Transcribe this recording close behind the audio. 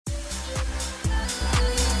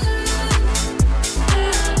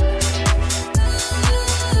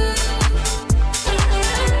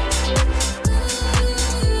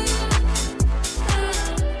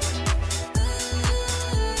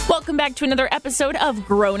Welcome back to another episode of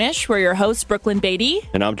Grownish. We're your hosts, Brooklyn Beatty.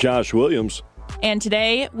 And I'm Josh Williams. And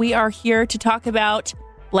today we are here to talk about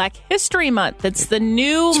Black History Month. It's the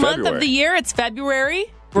new month of the year. It's February.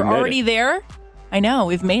 We're already there. I know,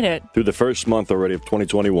 we've made it. Through the first month already of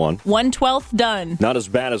 2021. 1/12 done. Not as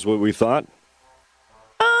bad as what we thought.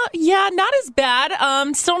 Yeah, not as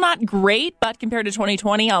bad. Still not great, but compared to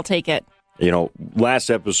 2020, I'll take it. You know, last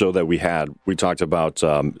episode that we had, we talked about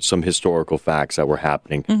some historical facts that were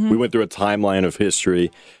happening. Mm-hmm. We went through a timeline of history.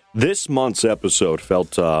 This month's episode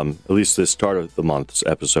felt, at least the start of the month's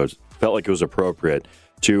episode, felt like it was appropriate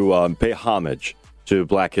to pay homage to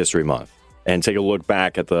Black History Month and take a look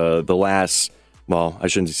back at the last, well, I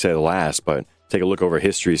shouldn't say the last, but take a look over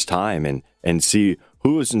history's time and see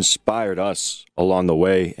who has inspired us along the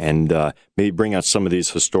way and maybe bring out some of these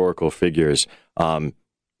historical figures.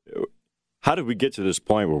 How did we get to this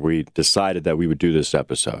point where we decided that we would do this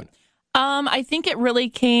episode? I think it really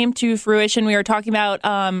came to fruition. We were talking about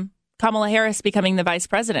Kamala Harris becoming the vice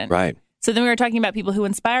president. Right. So then we were talking about people who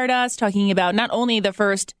inspired us, talking about not only the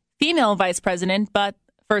first female vice president, but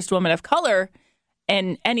first woman of color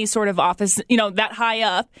in any sort of office, you know, that high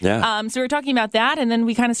up. Yeah. So we were talking about that, and then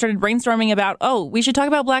we kind of started brainstorming about, we should talk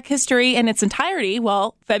about Black history in its entirety.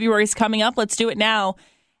 Well, February's coming up. Let's do it now.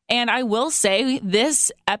 And I will say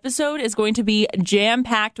this episode is going to be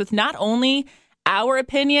jam-packed with not only our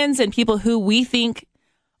opinions and people who we think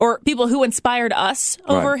or people who inspired us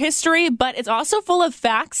over history, but it's also full of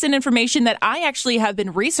facts and information that I actually have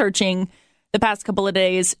been researching the past couple of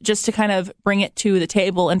days just to kind of bring it to the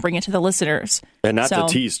table and bring it to the listeners. And not to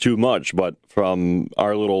tease too much, but from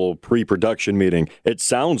our little pre-production meeting, it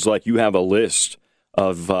sounds like you have a list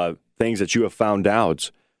of things that you have found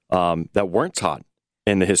out that weren't taught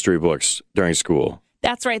in the history books during school.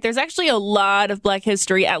 That's right. There's actually a lot of Black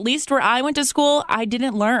history, at least where I went to school, I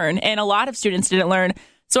didn't learn, and a lot of students didn't learn.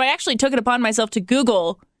 So I actually took it upon myself to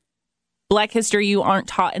Google Black history you aren't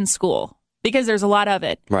taught in school, because there's a lot of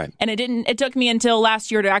it. Right. And it took me until last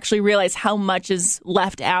year to actually realize how much is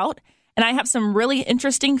left out. And I have some really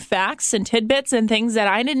interesting facts and tidbits and things that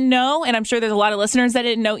I didn't know, and I'm sure there's a lot of listeners that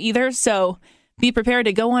didn't know either. So be prepared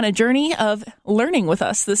to go on a journey of learning with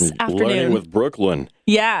us this afternoon. Learning with Brooklyn.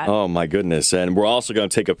 Yeah. Oh, my goodness. And we're also going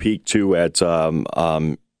to take a peek, too, at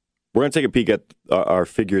our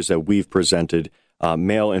figures that we've presented,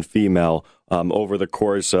 male and female, over the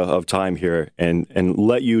course of time here and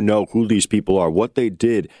let you know who these people are, what they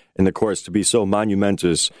did in the course to be so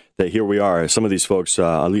monumentous that here we are. Some of these folks,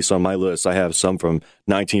 at least on my list, I have some from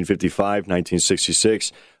 1955,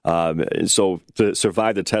 1966. So to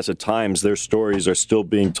survive the test of times, their stories are still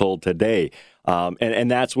being told today.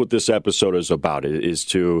 And that's what this episode is about, is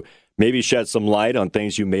to maybe shed some light on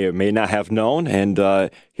things you may or may not have known and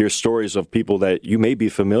hear stories of people that you may be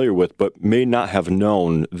familiar with but may not have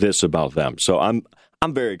known this about them. So I'm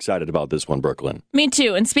very excited about this one, Brooklyn. Me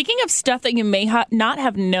too. And speaking of stuff that you may not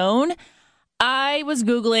have known, I was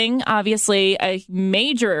Googling, obviously, a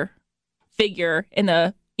major figure in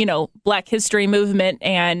the, Black history movement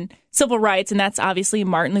and civil rights, and that's obviously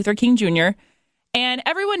Martin Luther King Jr. And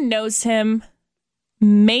everyone knows him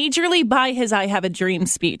majorly by his I Have a Dream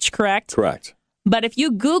speech, correct? Correct. But if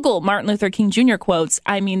you Google Martin Luther King Jr. quotes,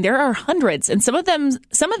 I mean, there are hundreds, and some of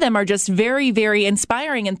them are just very, very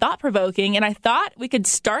inspiring and thought-provoking, and I thought we could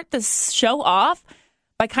start this show off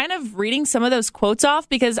by kind of reading some of those quotes off,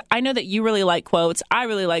 because I know that you really like quotes. I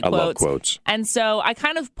really like quotes. I love quotes. And so I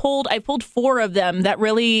pulled 4 of them that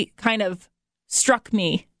really kind of struck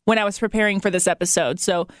me when I was preparing for this episode.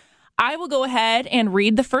 So I will go ahead and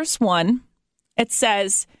read the first one. It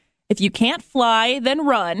says, if you can't fly, then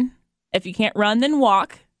run. If you can't run, then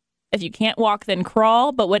walk. If you can't walk, then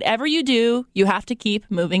crawl. But whatever you do, you have to keep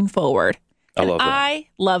moving forward. I love that. I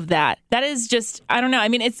love that. That is just, I don't know. I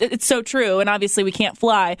mean, it's so true. And obviously we can't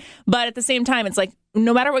fly. But at the same time, it's like,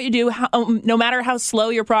 no matter what you do, no matter how slow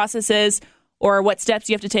your process is or what steps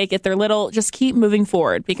you have to take, if they're little, just keep moving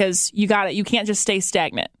forward, because you got it. You can't just stay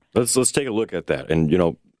stagnant. Let's take a look at that.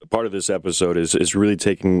 And, part of this episode is really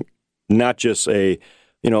taking not just a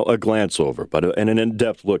glance over, but an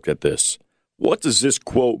in-depth look at this. What does this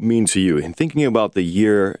quote mean to you? And thinking about the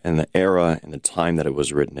year and the era and the time that it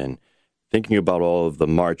was written in, thinking about all of the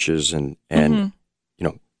marches and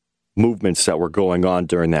movements that were going on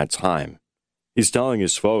during that time. He's telling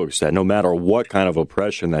his folks that no matter what kind of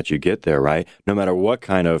oppression that you get there, right? No matter what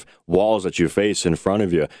kind of walls that you face in front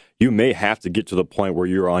of you, you may have to get to the point where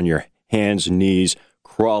you're on your hands and knees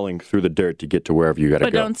crawling through the dirt to get to wherever you got to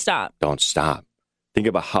go. But don't stop. Don't stop. Think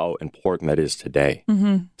about how important that is today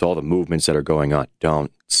to all the movements that are going on.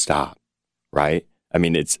 Don't stop, right? I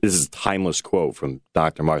mean, this is a timeless quote from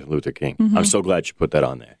Dr. Martin Luther King. I'm so glad you put that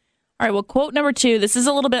on there. All right, well, quote number 2. This is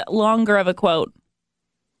a little bit longer of a quote.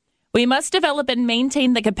 We must develop and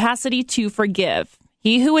maintain the capacity to forgive.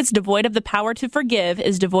 He who is devoid of the power to forgive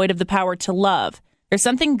is devoid of the power to love. There's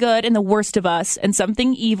something good in the worst of us and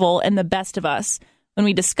something evil in the best of us. When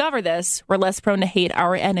we discover this, we're less prone to hate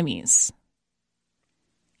our enemies.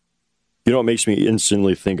 You know what makes me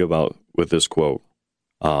instantly think about with this quote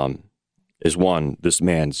is one, this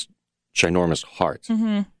man's ginormous heart.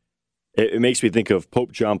 Mm-hmm. It makes me think of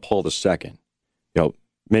Pope John Paul II. You know,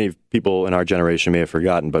 many people in our generation may have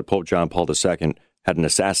forgotten, but Pope John Paul II had an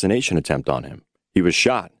assassination attempt on him. He was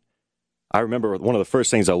shot. I remember one of the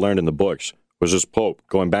first things I learned in the books was this Pope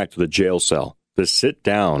going back to the jail cell to sit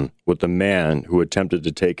down with the man who attempted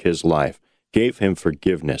to take his life, gave him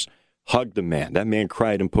forgiveness, hugged the man. That man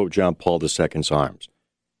cried in Pope John Paul II's arms.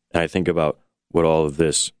 And I think about what all of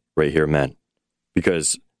this right here meant,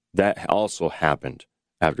 because that also happened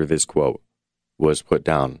after this quote was put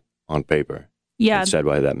down on paper and said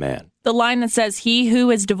by that man. The line that says, he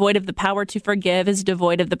who is devoid of the power to forgive is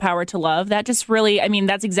devoid of the power to love. That just really, I mean,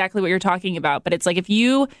 that's exactly what you're talking about. But it's like if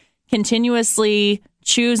you continuously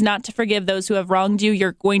choose not to forgive those who have wronged you,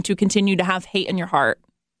 you're going to continue to have hate in your heart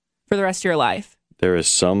for the rest of your life. There is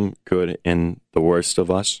some good in the worst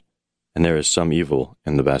of us, and there is some evil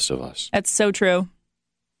in the best of us. That's so true.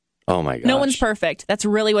 Oh, my gosh. No one's perfect. That's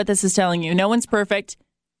really what this is telling you. No one's perfect.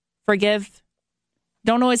 Forgive.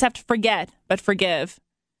 Don't always have to forget, but forgive.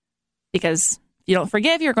 Because if you don't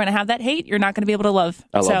forgive, you're going to have that hate. You're not going to be able to love.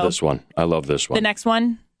 I love this one. I love this one. The next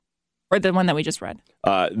one? Or the one that we just read?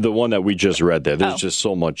 The one that we just read there. There's just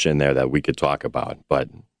so much in there that we could talk about. But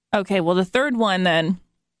okay, well, the third one then.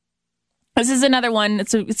 This is another one.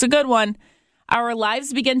 It's a good one. Our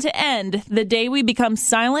lives begin to end the day we become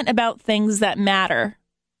silent about things that matter.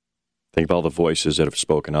 Think of all the voices that have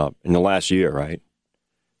spoken up in the last year, right?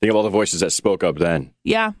 Think of all the voices that spoke up then.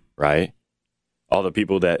 Yeah. Right? All the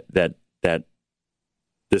people that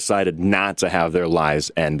decided not to have their lives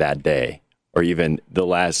end that day, or even the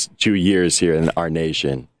last 2 years here in our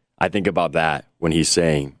nation. I think about that when he's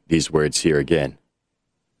saying these words here again.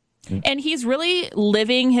 And he's really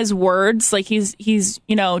living his words. Like he's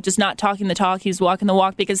just not talking the talk. He's walking the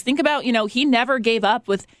walk. Because think about, he never gave up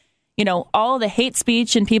with, all the hate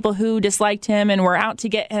speech and people who disliked him and were out to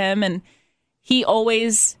get him. And he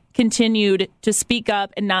always continued to speak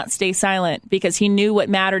up and not stay silent because he knew what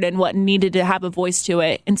mattered and what needed to have a voice to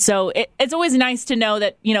it. And so it's always nice to know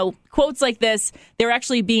that, quotes like this, they're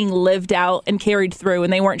actually being lived out and carried through,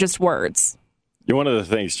 and they weren't just words. One of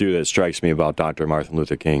the things, too, that strikes me about Dr. Martin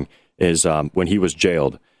Luther King is when he was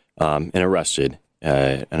jailed and arrested,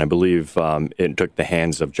 and I believe it took the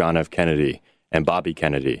hands of John F. Kennedy and Bobby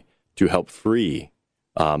Kennedy to help free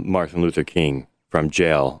Martin Luther King from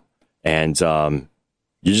jail. And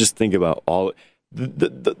you just think about all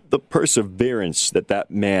the perseverance that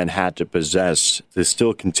man had to possess to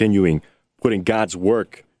still continuing putting God's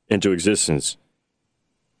work into existence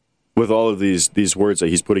with all of these words that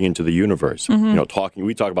he's putting into the universe. Mm-hmm.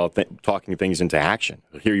 We talk about talking things into action.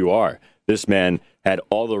 Here you are. This man had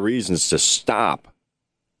all the reasons to stop,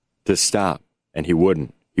 and he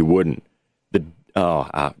wouldn't.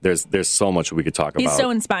 There's so much we could talk about. He's so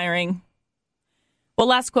inspiring. Well,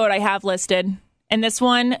 last quote I have listed, and this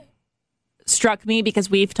one struck me because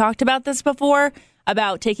we've talked about this before,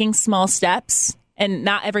 about taking small steps, and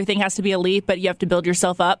not everything has to be a leap, but you have to build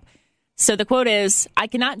yourself up. So the quote is,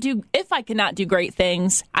 if I cannot do great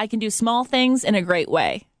things, I can do small things in a great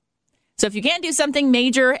way. So if you can't do something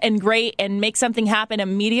major and great and make something happen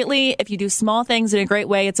immediately, if you do small things in a great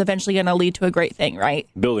way, it's eventually going to lead to a great thing, right?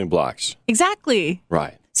 Building blocks. Exactly.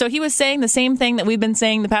 Right. So he was saying the same thing that we've been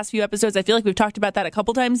saying the past few episodes. I feel like we've talked about that a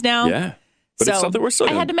couple times now. Yeah. But it's something we're still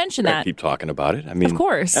I had to mention that. Keep talking about it. I mean, of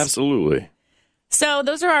course. Absolutely. So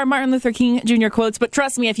those are our Martin Luther King Jr. quotes. But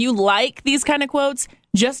trust me, if you like these kind of quotes,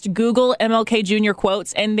 just Google MLK Jr.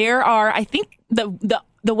 quotes. And there are, I think, the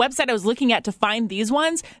website I was looking at to find these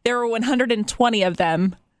ones, there were 120 of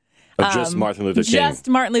them. Just Martin Luther King. Just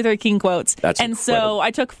Martin Luther King quotes. That's and incredible. So I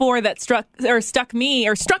took 4 that struck me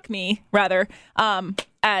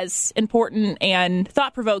as important and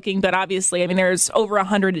thought-provoking. But obviously, I mean, there's over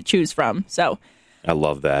 100 to choose from. So I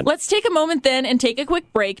love that. Let's take a moment then and take a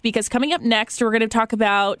quick break, because coming up next, we're going to talk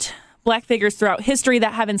about Black figures throughout history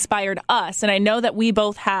that have inspired us. And I know that we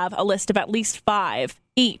both have a list of at least 5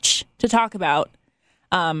 each to talk about.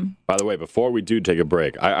 By the way, before we do take a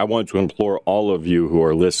break, I want to implore all of you who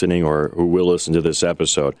are listening or who will listen to this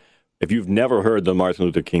episode, if you've never heard the Martin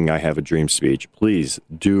Luther King I Have a Dream speech, please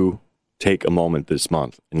do take a moment this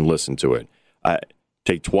month and listen to it.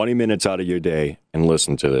 Take 20 minutes out of your day and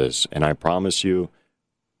listen to this. And I promise you,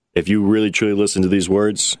 if you really truly listen to these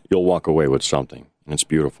words, you'll walk away with something. And it's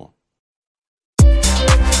beautiful.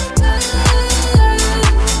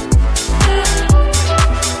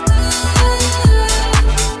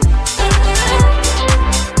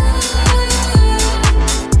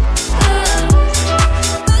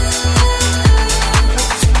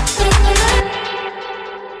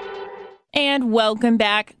 And welcome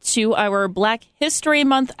back to our Black History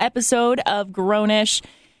Month episode of Grownish.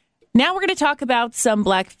 Now we're going to talk about some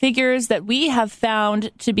Black figures that we have found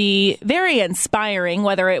to be very inspiring,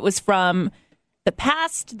 whether it was from the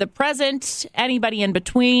past, the present, anybody in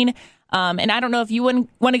between. And I don't know if you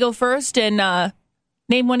want to go first and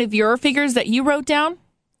name one of your figures that you wrote down.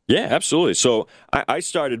 Yeah, absolutely. So I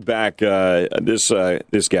started back this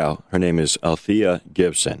gal. Her name is Althea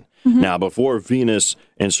Gibson. Mm-hmm. Now, before Venus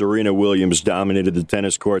and Serena Williams dominated the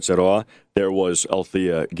tennis courts at all, there was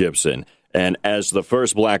Althea Gibson. And as the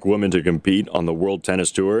first Black woman to compete on the World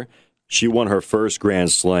Tennis Tour, she won her first Grand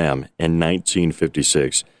Slam in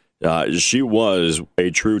 1956. She was a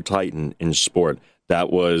true titan in sport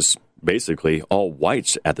that was basically all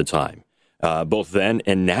whites at the time, both then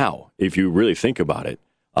and now, if you really think about it.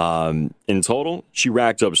 In total, she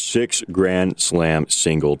racked up 6 Grand Slam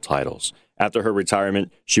single titles. After her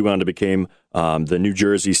retirement, she went on to become the New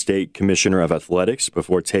Jersey State Commissioner of Athletics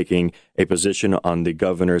before taking a position on the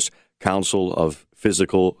Governor's Council of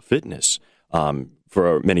Physical Fitness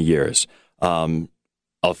for many years.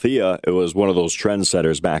 Althea was one of those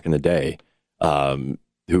trendsetters back in the day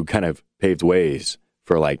who kind of paved ways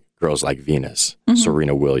for like girls like Venus,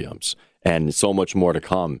 Serena Williams, and so much more to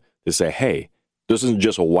come to say, hey, this isn't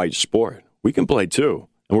just a white sport. We can play too,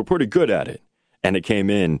 and we're pretty good at it. And it came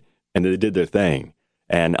in, and they did their thing.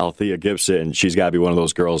 And Althea Gibson, she's got to be one of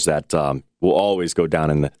those girls that will always go down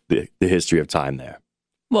in the history of time there.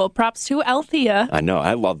 Well, props to Althea. I know.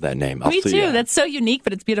 I love that name, Althea. Me too. That's so unique,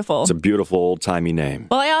 but it's beautiful. It's a beautiful, old-timey name.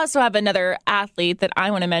 Well, I also have another athlete that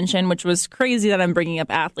I want to mention, which was crazy that I'm bringing up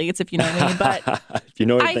athletes, if you know me. But if you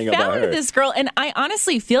know anything about her. I found this girl, and I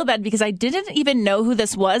honestly feel bad because I didn't even know who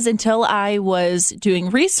this was until I was doing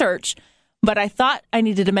research. But I thought I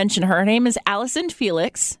needed to mention her. Her name is Allison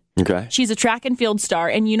Felix. Okay. She's a track and field star,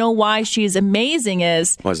 and you know why she's amazing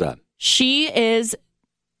is... Why's that? She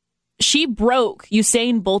broke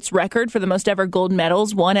Usain Bolt's record for the most ever gold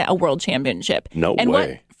medals won at a world championship. No and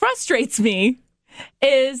way. What frustrates me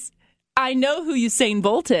is I know who Usain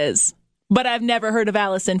Bolt is, but I've never heard of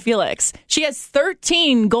Allison Felix. She has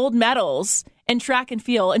 13 gold medals in track and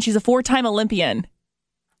field, and she's a 4-time Olympian.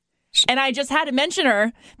 And I just had to mention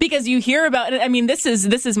her because you hear about it. I mean, this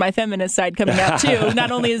is my feminist side coming out, too.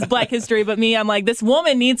 Not only is Black history, but me, I'm like, this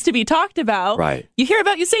woman needs to be talked about. Right. You hear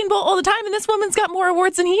about Usain Bolt all the time, and this woman's got more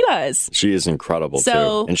awards than he does. She is incredible,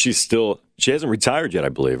 too. And she hasn't retired yet, I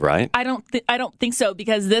believe, right? I don't think so,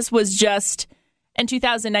 because this was just in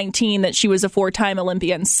 2019 that she was a 4-time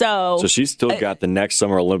Olympian. So she's still got the next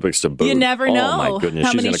Summer Olympics to boot. You never know. Oh, my goodness.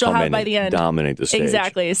 How She's many she'll have by the end. And dominate the stage.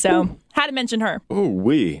 Exactly. So had to mention her.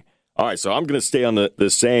 Ooh-wee. All right, so I'm going to stay on the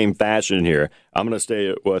same fashion here. I'm going to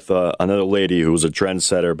stay with another lady who was a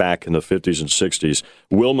trendsetter back in the 50s and 60s,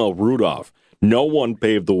 Wilma Rudolph. No one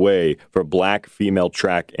paved the way for Black female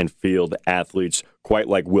track and field athletes quite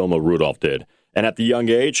like Wilma Rudolph did. And at the young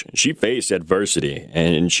age, she faced adversity,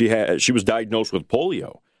 and she was diagnosed with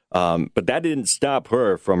polio. But that didn't stop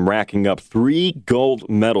her from racking up 3 gold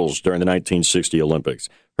medals during the 1960 Olympics.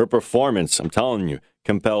 Her performance, I'm telling you,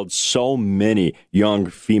 compelled so many young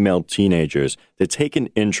female teenagers to take an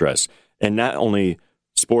interest in not only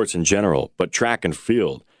sports in general, but track and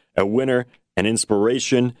field. A winner, an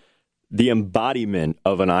inspiration, the embodiment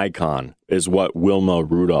of an icon is what Wilma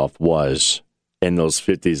Rudolph was in those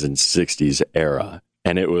 50s and 60s era.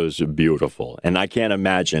 And it was beautiful. And I can't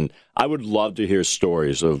imagine, I would love to hear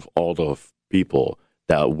stories of all the people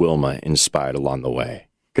that Wilma inspired along the way.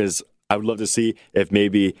 Because I would love to see if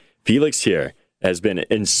maybe Felix here has been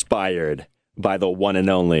inspired by the one and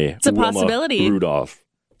only Wilma Rudolph.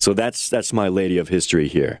 So that's my lady of history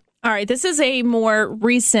here. All right, this is a more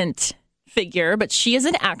recent figure, but she is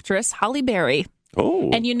an actress, Halle Berry. Oh.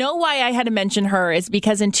 And you know why I had to mention her is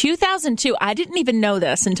because in 2002, I didn't even know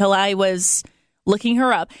this until I was looking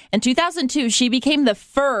her up. In 2002, she became the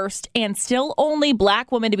first and still only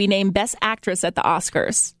Black woman to be named Best Actress at the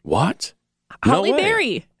Oscars. What? Halle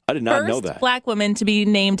Berry. I did not know that. First Black woman to be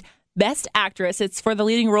named Best Actress. It's for the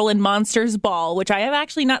leading role in Monsters Ball, which I have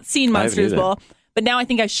actually not seen Monsters Ball, but now I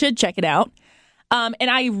think I should check it out. And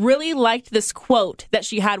I really liked this quote that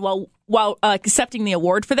she had while accepting the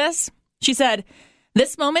award for this. She said,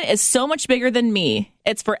 "This moment is so much bigger than me.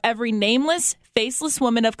 It's for every nameless, faceless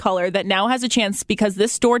woman of color that now has a chance because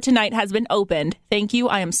this door tonight has been opened. Thank you.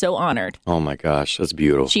 I am so honored. Oh, my gosh. That's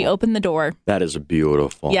beautiful. She opened the door. That is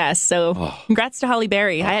beautiful. Yes. So congrats to Holly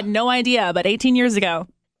Berry. I had no idea, but 18 years ago.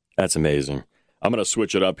 That's amazing. I'm going to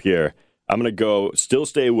switch it up here. I'm going to still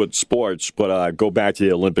stay with sports, but go back to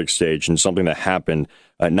the Olympic stage and something that happened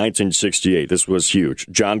in 1968. This was huge.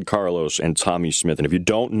 John Carlos and Tommie Smith. And if you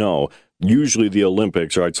don't know, usually the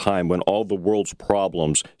Olympics are a time when all the world's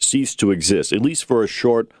problems cease to exist, at least for a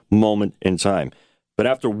short moment in time. But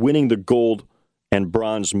after winning the gold and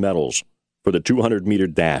bronze medals for the 200-meter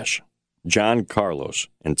dash, John Carlos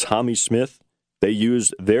and Tommie Smith, they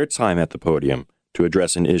used their time at the podium to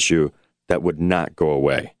address an issue that would not go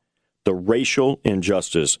away. The racial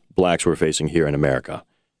injustice blacks were facing here in America.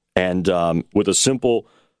 And with a simple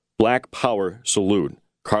Black Power salute,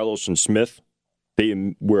 Carlos and Smith,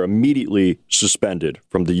 they were immediately suspended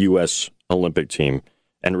from the U.S. Olympic team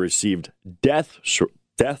and received death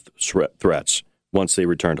threats once they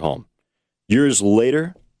returned home. Years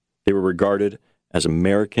later, they were regarded as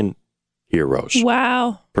American heroes.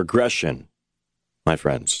 Wow. Progression, my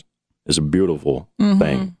friends, is a beautiful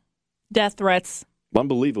thing. Death threats.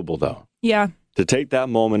 Unbelievable, though. Yeah. To take that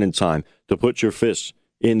moment in time, to put your fists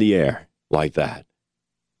in the air like that.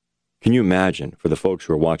 Can you imagine for the folks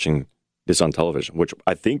who are watching this on television, which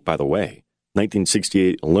I think, by the way,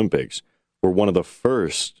 1968 Olympics were one of the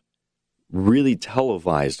first really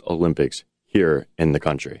televised Olympics here in the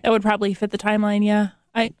country. That would probably fit the timeline, yeah.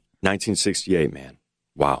 1968, man.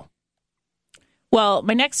 Wow. Well,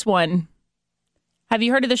 my next one. Have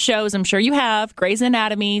you heard of the shows? I'm sure you have. Grey's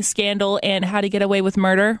Anatomy, Scandal, and How to Get Away with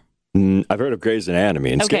Murder. I've heard of Grey's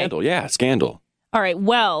Anatomy and Scandal. Yeah, Scandal. All right.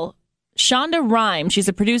 Well, Shonda Rhimes, she's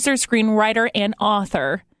a producer, screenwriter, and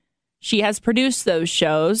author. She has produced those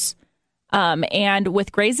shows. And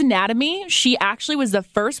with Grey's Anatomy, she actually was the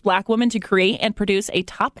first black woman to create and produce a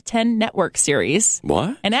top 10 network series.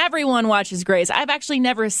 What? And everyone watches Grey's. I've actually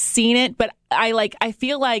never seen it, but I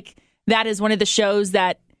feel like that is one of the shows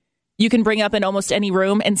that you can bring up in almost any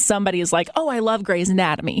room and somebody is like, oh, I love Grey's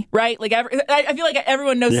Anatomy, right? Like I feel like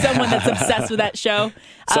everyone knows someone that's obsessed with that show.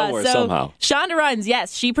 Somewhere, somehow. Shonda Rhimes,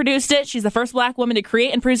 yes, she produced it. She's the first black woman to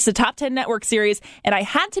create and produce a top 10 network series. And I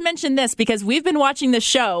had to mention this because we've been watching this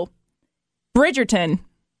show, Bridgerton.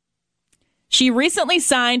 She recently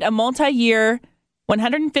signed a multi-year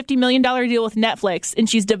 $150 million deal with Netflix, and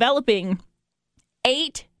she's developing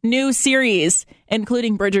 8 new series,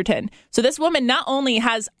 including Bridgerton. So this woman not only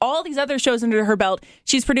has all these other shows under her belt,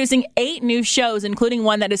 she's producing 8 new shows, including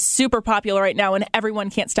one that is super popular right now and everyone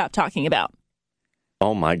can't stop talking about.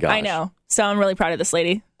 Oh, my gosh. I know. So I'm really proud of this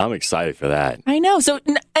lady. I'm excited for that. I know. So,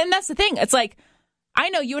 and that's the thing. It's like, I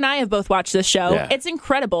know you and I have both watched this show. Yeah. It's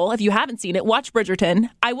incredible. If you haven't seen it, watch Bridgerton.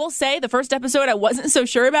 I will say the first episode, I wasn't so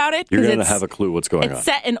sure about it. You're going to have a clue what's going on. It's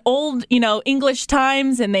set in old, English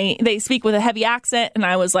times, and they speak with a heavy accent. And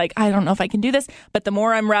I was like, I don't know if I can do this. But the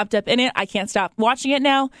more I'm wrapped up in it, I can't stop watching it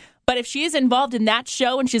now. But if she is involved in that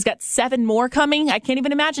show and she's got 7 more coming, I can't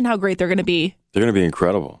even imagine how great they're going to be. They're going to be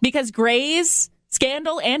incredible. Because Grey's,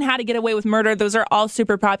 Scandal, and How to Get Away with Murder, those are all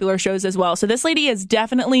super popular shows as well. So this lady is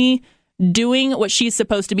definitely doing what she's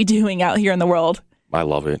supposed to be doing out here in the world. I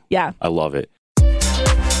love it. Yeah. I love it.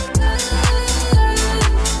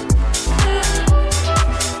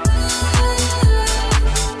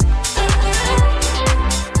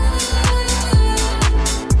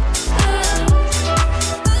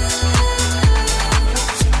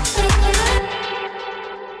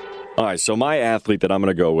 All right, so my athlete that I'm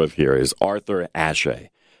going to go with here is Arthur Ashe.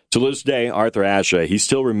 To this day, Arthur Ashe, he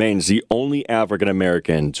still remains the only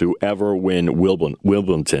African-American to ever win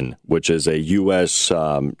Wimbledon, which is a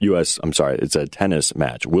it's a tennis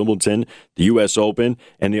match. Wimbledon, the U.S. Open,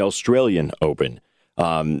 and the Australian Open.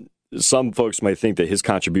 Some folks might think that his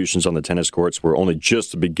contributions on the tennis courts were only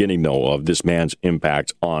just the beginning, though, of this man's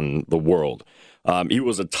impact on the world. He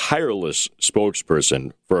was a tireless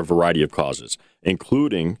spokesperson for a variety of causes,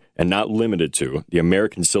 including, and not limited to, the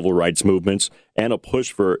American civil rights movements and a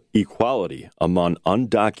push for equality among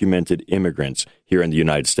undocumented immigrants here in the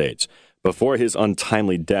United States. Before his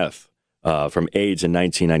untimely death from AIDS in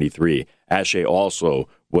 1993, Ashe also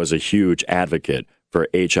was a huge advocate for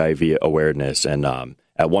HIV awareness. And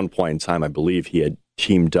at one point in time, I believe he had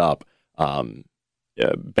teamed up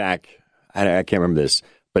back, I can't remember this,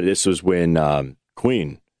 but this was when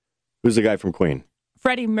Queen, who's the guy from Queen?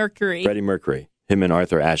 Freddie Mercury. Him and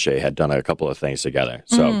Arthur Ashe had done a couple of things together.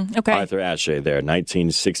 So okay. Arthur Ashe there,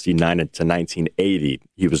 1969 to 1980,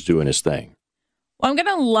 he was doing his thing. Well, I'm going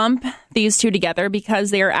to lump these two together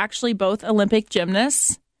because they are actually both Olympic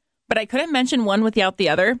gymnasts, but I couldn't mention one without the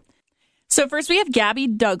other. So first we have Gabby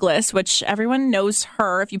Douglas, which everyone knows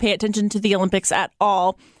her if you pay attention to the Olympics at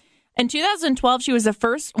all. In 2012, she was the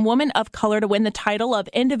first woman of color to win the title of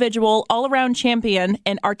individual all-around champion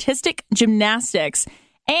in artistic gymnastics.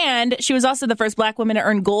 And she was also the first black woman to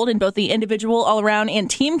earn gold in both the individual all-around and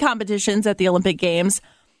team competitions at the Olympic Games.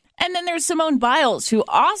 And then there's Simone Biles, who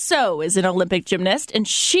also is an Olympic gymnast. And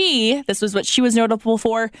this was what she was notable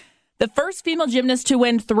for, the first female gymnast to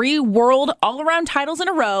win 3 world all-around titles in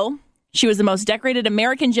a row. She was the most decorated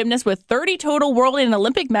American gymnast with 30 total world and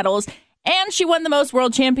Olympic medals. And she won the most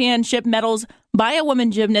world championship medals by a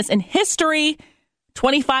woman gymnast in history,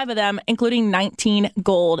 25 of them, including 19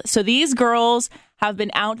 gold. So these girls have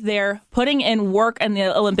been out there putting in work in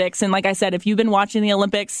the Olympics. And like I said, if you've been watching the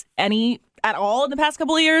Olympics at all in the past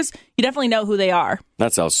couple of years, you definitely know who they are.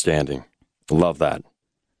 That's outstanding. Love that.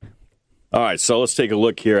 All right, so let's take a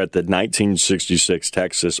look here at the 1966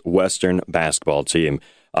 Texas Western basketball team.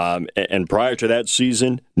 And prior to that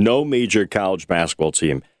season, no major college basketball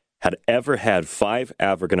team had ever had 5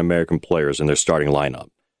 African-American players in their starting lineup.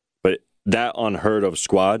 But that unheard of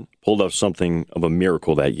squad pulled off something of a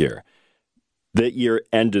miracle that year. That year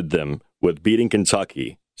ended them with beating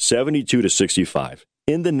Kentucky 72-65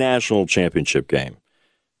 in the national championship game.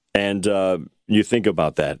 And you think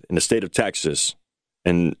about that, in the state of Texas,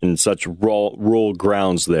 and in such rural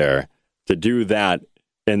grounds there, to do that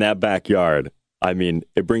in that backyard, I mean,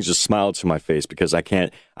 it brings a smile to my face because I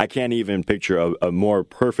can't even picture a more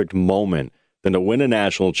perfect moment than to win a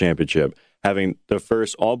national championship, having the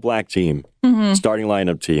first all-black team, starting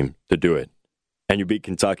lineup team to do it. And you beat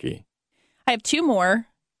Kentucky. I have 2 more.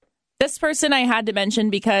 This person I had to mention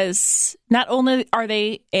because not only are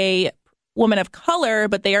they a woman of color,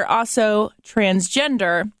 but they are also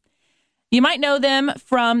transgender. You might know them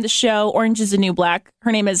from the show Orange is the New Black.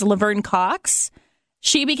 Her name is Laverne Cox.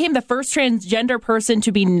 She became the first transgender person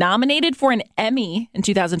to be nominated for an Emmy in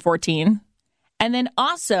 2014. And then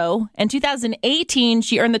also, in 2018,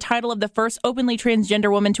 she earned the title of the first openly transgender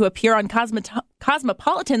woman to appear on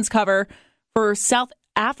Cosmopolitan's cover for South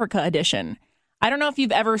Africa edition. I don't know if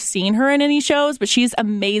you've ever seen her in any shows, but she's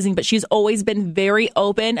amazing. But she's always been very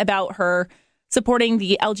open about her supporting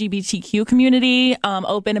the LGBTQ community,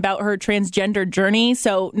 open about her transgender journey.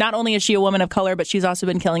 So not only is she a woman of color, but she's also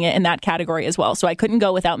been killing it in that category as well. So I couldn't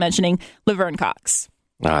go without mentioning Laverne Cox.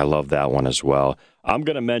 I love that one as well. I'm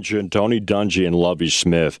going to mention Tony Dungy and Lovie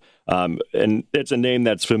Smith. And it's a name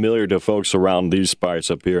that's familiar to folks around these parts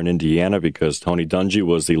up here in Indiana because Tony Dungy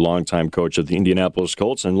was the longtime coach of the Indianapolis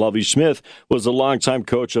Colts and Lovie Smith was the longtime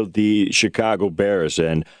coach of the Chicago Bears.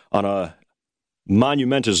 And on a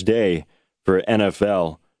monumentous day for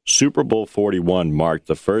NFL, Super Bowl 41 marked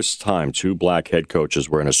the first time 2 black head coaches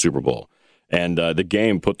were in a Super Bowl. And the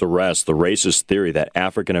game put to rest the racist theory that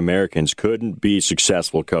African Americans couldn't be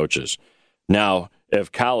successful coaches. Now,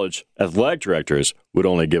 if college athletic directors would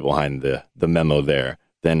only get behind the memo there,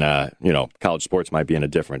 then, college sports might be in a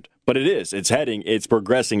different. But it's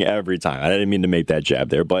progressing every time. I didn't mean to make that jab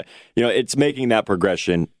there, but, it's making that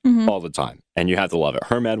progression all the time. And you have to love it.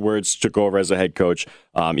 Herm Edwards took over as a head coach.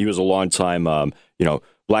 He was a long-time,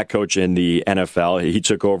 black coach in the NFL. He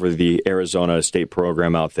took over the Arizona State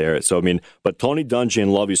program out there. So, but Tony Dungy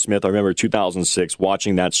and Lovie Smith, I remember 2006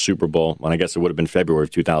 watching that Super Bowl, and I guess it would have been February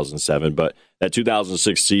of 2007, but that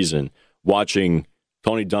 2006 season, watching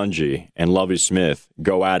Tony Dungy and Lovie Smith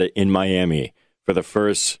go at it in Miami for the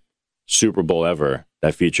first Super Bowl ever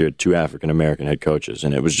that featured 2 African-American head coaches.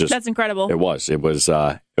 And it was just... That's incredible. It was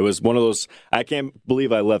one of those... I can't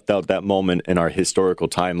believe I left out that moment in our historical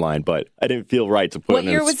timeline, but I didn't feel right to put What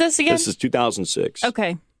year was this again? This is 2006.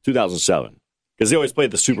 Okay. 2007. Because they always played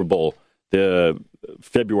the Super Bowl the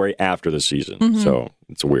February after the season. So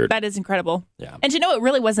it's weird. That is incredible. Yeah. And it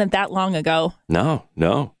really wasn't that long ago.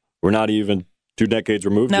 No. We're not even 2 decades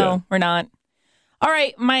removed yet. No, we're not. All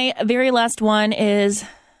right, my very last one is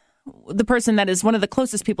the person that is one of the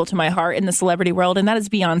closest people to my heart in the celebrity world, and that is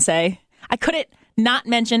Beyonce. I couldn't not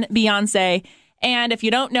mention Beyonce. And if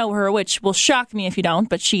you don't know her, which will shock me if you don't,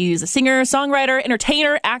 but she's a singer, songwriter,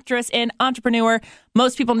 entertainer, actress, and entrepreneur.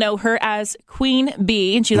 Most people know her as Queen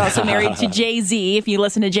Bee, and she's also married to Jay-Z, if you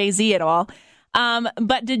listen to Jay-Z at all.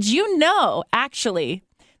 But did you know, actually,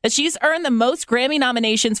 that she's earned the most Grammy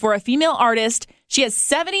nominations for a female artist? She has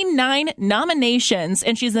 79 nominations,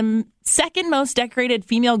 and she's the second most decorated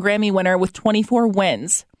female Grammy winner with 24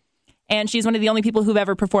 wins. And she's one of the only people who've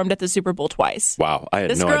ever performed at the Super Bowl twice. Wow, I had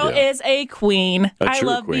no idea. This girl is a queen. I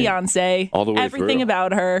love queen. Beyonce. All the way Everything through.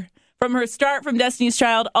 about her. From her start from Destiny's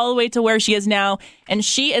Child all the way to where she is now. And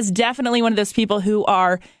she is definitely one of those people who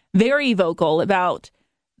are very vocal about,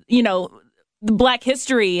 the Black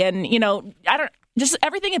history. And, just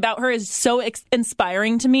everything about her is so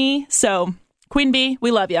inspiring to me. So, Queen Bee,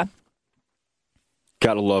 we love you.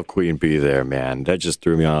 Gotta love Queen Bee there, man. That just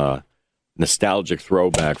threw me on a nostalgic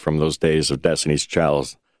throwback from those days of Destiny's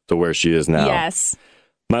Child to where she is now. Yes.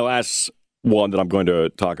 My last one that I'm going to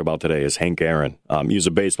talk about today is Hank Aaron. He was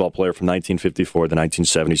a baseball player from 1954 to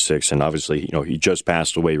 1976, and obviously, he just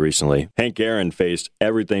passed away recently. Hank Aaron faced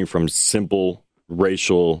everything from simple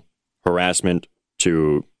racial harassment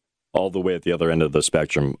to all the way at the other end of the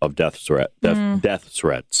spectrum of death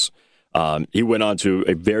threats. He went on to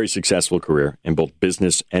a very successful career in both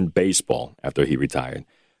business and baseball after he retired.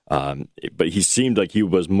 But he seemed like he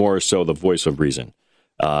was more so the voice of reason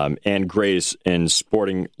and grace in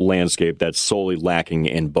sporting landscape that's solely lacking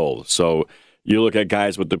in both. So you look at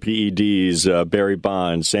guys with the PEDs, Barry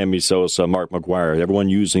Bonds, Sammy Sosa, Mark McGwire, everyone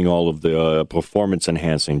using all of the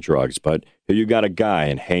performance-enhancing drugs. But here you got a guy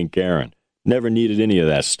in Hank Aaron, never needed any of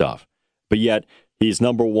that stuff. But yet he's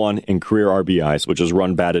number 1 in career RBIs, which is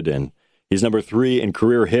run batted in. He's number 3 in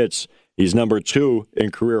career hits. He's number 2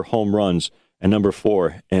 in career home runs and number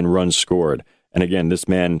 4 in runs scored. And again, this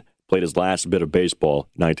man played his last bit of baseball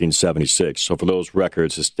in 1976. So for those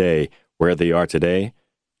records to stay where they are today,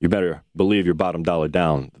 you better believe your bottom dollar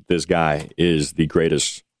down that this guy is the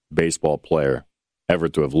greatest baseball player ever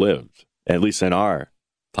to have lived, at least in our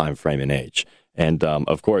time frame and age. And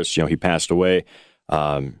of course, he passed away,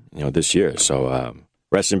 this year. So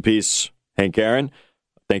rest in peace, Hank Aaron.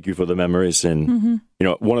 Thank you for the memories. And,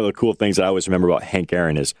 one of the cool things that I always remember about Hank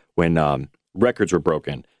Aaron is when records were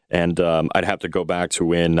broken. And I'd have to go back to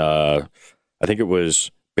when I think it was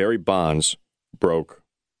Barry Bonds broke.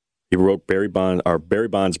 Barry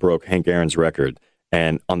Bonds broke Hank Aaron's record.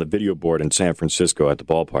 And on the video board in San Francisco at the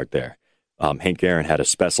ballpark there, Hank Aaron had a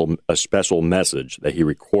special message that he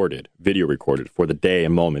video recorded for the day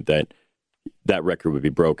and moment that record would be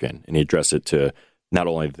broken. And he addressed it to not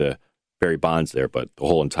only the Barry Bonds there, but the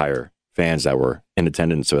whole entire fans that were in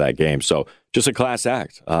attendance of that game. So just a class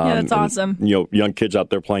act. That's awesome. Young kids out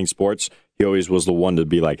there playing sports, he always was the one to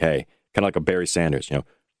be like, hey, kind of like a Barry Sanders,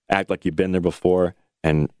 act like you've been there before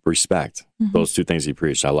and respect. Those two things he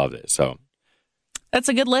preached. I loved it. So that's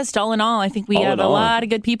a good list. All in all, I think we have a lot of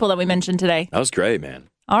good people that we mentioned today. That was great, man.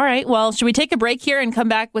 All right. Well, should we take a break here and come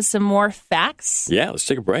back with some more facts? Yeah, let's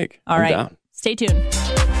take a break. All right. Down. Stay tuned.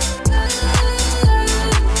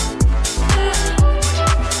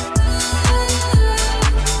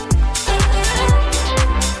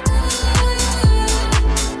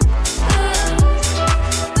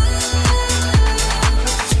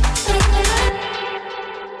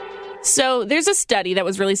 So there's a study that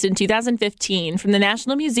was released in 2015 from the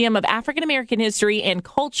National Museum of African American History and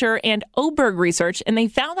Culture and Oberg Research, and they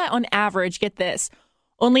found that on average, get this,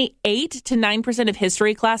 only 8 to 9% of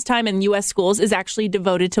history class time in U.S. schools is actually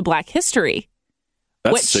devoted to Black history.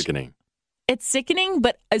 That's sickening. It's sickening,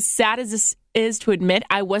 but as sad as this is to admit,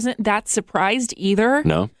 I wasn't that surprised either.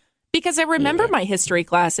 No? Because I remember my history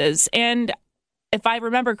classes, and if I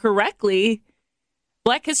remember correctly,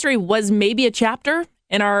 Black history was maybe a chapter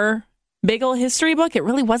in our big old history book. It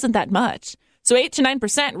really wasn't that much. So 8 to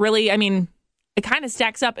 9% really, it kind of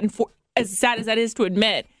stacks up. And as sad as that is to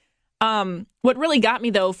admit, what really got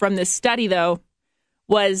me, though, from this study, though,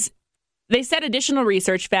 was they said additional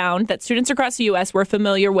research found that students across the U.S. were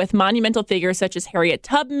familiar with monumental figures such as Harriet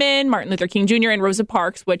Tubman, Martin Luther King Jr., and Rosa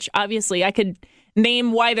Parks, which obviously I could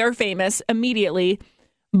name why they're famous immediately.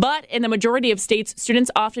 But in the majority of states,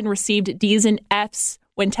 students often received D's and F's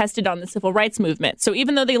when tested on the civil rights movement. So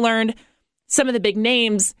even though they learned some of the big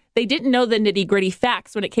names, they didn't know the nitty-gritty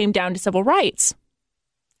facts when it came down to civil rights.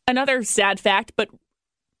 Another sad fact, but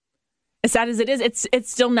as sad as it is,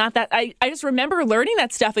 it's still not that. I just remember learning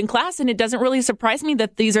that stuff in class, and it doesn't really surprise me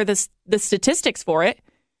that these are the statistics for it,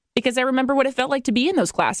 because I remember what it felt like to be in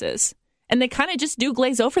those classes. And they kind of just do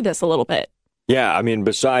glaze over this a little bit. Yeah,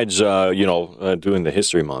 besides, doing the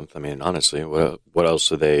History Month, honestly, what else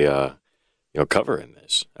do they cover in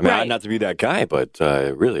this? Right. Not to be that guy, but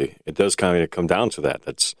really, it does kind of come down to that.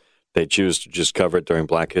 They choose to just cover it during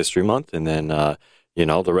Black History Month, and then,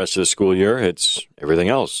 the rest of the school year, it's everything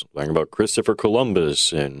else. Learning about Christopher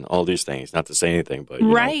Columbus and all these things. Not to say anything, but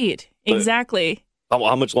right, exactly.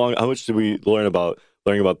 How much did we learning about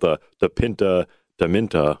the Pinta de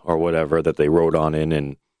Minta or whatever that they wrote on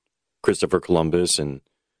in Christopher Columbus and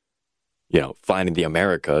finding the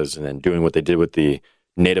Americas and then doing what they did with the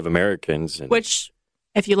Native Americans, which,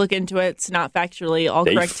 if you look into it, it's not factually all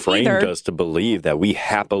correct either. They framed us to believe that we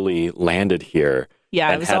happily landed here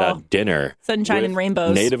and had a dinner sunshine with and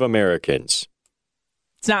rainbows. Native Americans.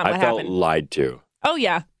 It's not what happened. I felt lied to. Oh,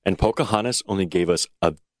 yeah. And Pocahontas only gave us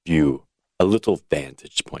a little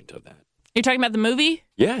vantage point of that. You're talking about the movie?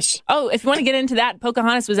 Yes. Oh, if you want to get into that,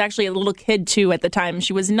 Pocahontas was actually a little kid, too, at the time.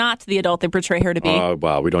 She was not the adult they portray her to be. Oh,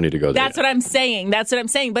 wow. We don't need to go there. That's what I'm saying. That's what I'm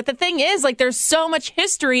saying. But the thing is, like, there's so much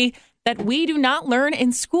history that we do not learn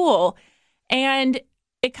in school. And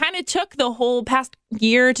it kind of took the whole past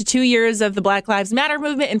year to 2 years of the Black Lives Matter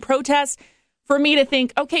movement and protests for me to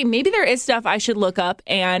think, okay, maybe there is stuff I should look up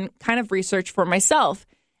and kind of research for myself.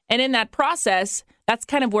 And in that process, that's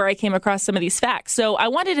kind of where I came across some of these facts. So I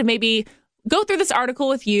wanted to maybe go through this article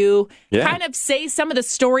with you, kind of say some of the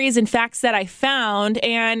stories and facts that I found,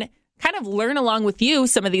 and kind of learn along with you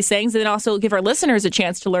some of these things, and then also give our listeners a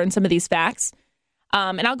chance to learn some of these facts.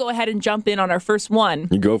 And I'll go ahead and jump in on our first one.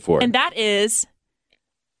 You go for it. And that is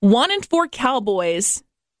 1 in 4 cowboys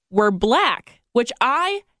were black, which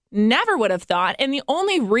I never would have thought. And the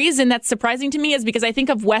only reason that's surprising to me is because I think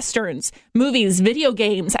of Westerns, movies, video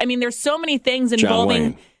games. I mean, there's so many things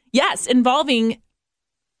involving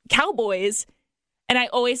cowboys. And I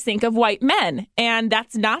always think of white men. And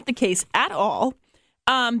that's not the case at all.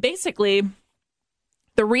 Basically,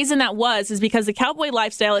 the reason that is because the cowboy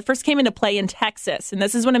lifestyle, it first came into play in Texas. And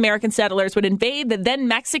this is when American settlers would invade the then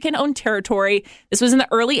Mexican-owned territory. This was in the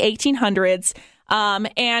early 1800s.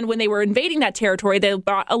 And when they were invading that territory, they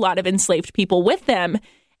brought a lot of enslaved people with them,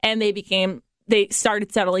 and they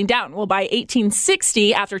started settling down. Well, by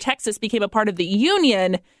 1860, after Texas became a part of the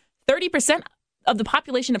Union, 30% of the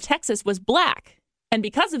population of Texas was black. And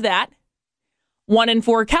because of that, 1 in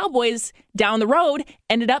 4 cowboys down the road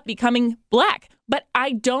ended up becoming black. But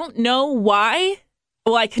I don't know why.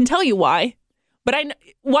 Well, I can tell you why, but I know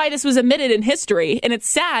why this was omitted in history. And it's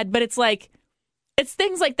sad, but it's like, it's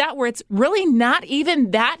things like that where it's really not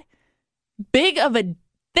even that big of a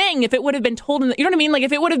thing if it would have been told. You know what I mean? Like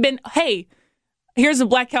if it would have been, hey, here's a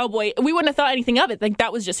black cowboy, we wouldn't have thought anything of it. Like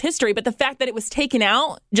that was just history. But the fact that it was taken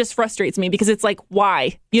out just frustrates me because it's like,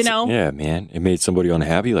 why? You know? Yeah, man. It made somebody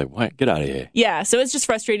unhappy. Like, what? Get out of here. Yeah. So it's just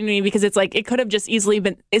frustrating to me because it's like it could have just easily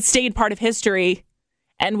been, it stayed part of history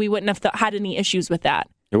and we wouldn't have had any issues with that.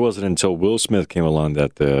 It wasn't until Will Smith came along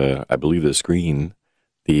that I believe the screen,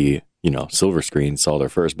 silver screen, saw their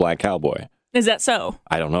first black cowboy. Is that so?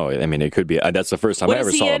 I don't know. I mean, it could be. That's the first time I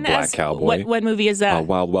ever saw a black cowboy. What movie is that?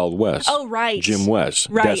 Wild Wild West. Oh, right. Jim West.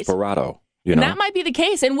 Right. Desperado. And that might be the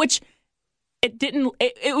case in which it didn't.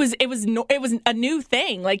 It was a new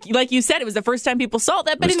thing. Like you said, it was the first time people saw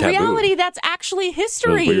that. But in reality, that's actually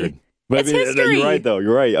history. Weird. But it's history. You're right, though.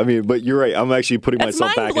 You're right. I mean, but you're right. I'm actually putting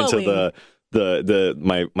myself back into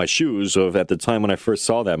my shoes of at the time when I first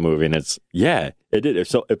saw that movie, and it did.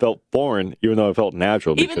 It felt foreign, even though it felt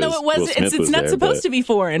natural. Even though it's not supposed to be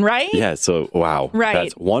foreign, right? Yeah. So wow, right.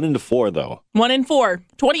 That's 1 in 4, though. 1 in 4,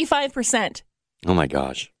 25%. Oh my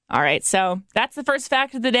gosh. All right, so that's the first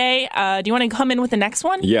fact of the day. Do you want to come in with the next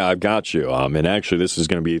one? Yeah, I've got you. And actually, this is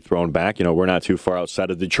going to be thrown back. We're not too far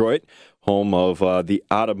outside of Detroit, home of the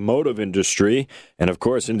automotive industry. And, of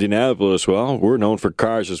course, Indianapolis, well, we're known for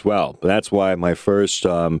cars as well. But that's why my first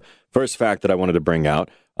fact that I wanted to bring out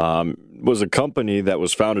was a company that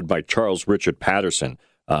was founded by Charles Richard Patterson.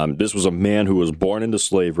 This was a man who was born into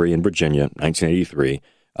slavery in Virginia, 1983.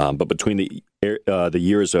 But between the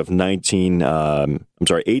years of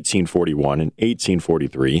 1841 and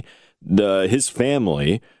 1843, his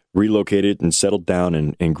family relocated and settled down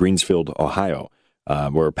in Greensfield, Ohio,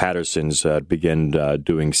 where Patterson's began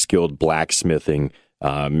doing skilled blacksmithing.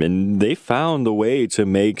 And they found a way to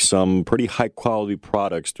make some pretty high-quality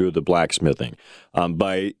products through the blacksmithing.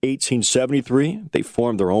 By 1873, they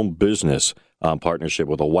formed their own business partnership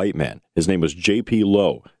with a white man. His name was J.P.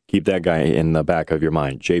 Lowe. Keep that guy in the back of your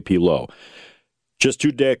mind, J.P. Lowe. Just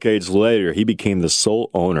 2 decades later, he became the sole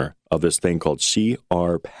owner of this thing called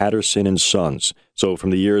C.R. Patterson & Sons. So from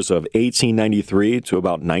the years of 1893 to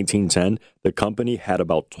about 1910, the company had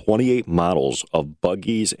about 28 models of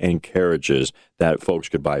buggies and carriages that folks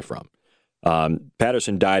could buy from.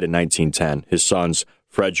 Patterson died in 1910. His sons,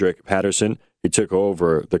 Frederick Patterson, he took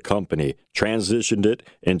over the company, transitioned it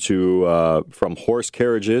into from horse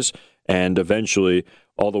carriages and eventually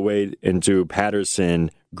all the way into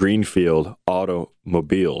Patterson Greenfield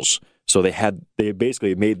automobiles. So they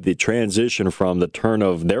basically made the transition from the turn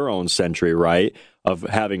of their own century, right, of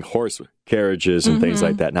having horse carriages and things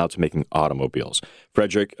like that, now to making automobiles.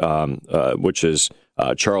 Frederick, which is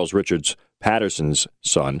Charles Richards Patterson's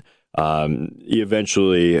son, he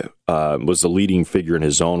eventually was the leading figure in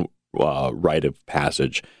his own rite of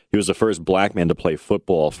passage. He was the first black man to play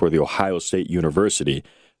football for the Ohio State University.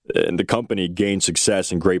 And the company gained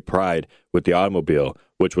success and great pride with the automobile,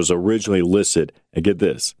 which was originally listed, and get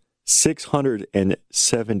this,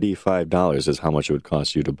 $675 is how much it would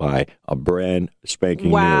cost you to buy a brand spanking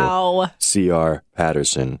new C.R.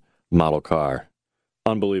 Patterson model car.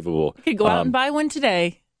 Unbelievable. You could go out and buy one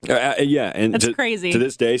today. Yeah, and that's crazy. To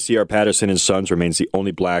this day, C.R. Patterson and Sons remains the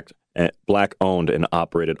only black-owned and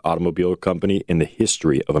operated automobile company in the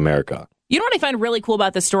history of America. You know what I find really cool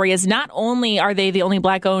about this story is not only are they the only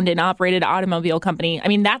black-owned and operated automobile company, I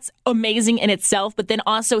mean, that's amazing in itself, but then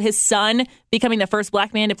also his son becoming the first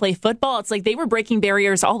black man to play football. It's like they were breaking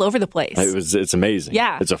barriers all over the place. It's amazing.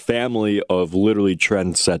 Yeah. It's a family of literally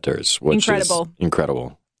trendsetters, which is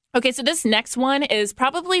incredible. Okay, so this next one is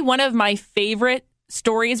probably one of my favorite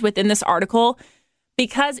stories within this article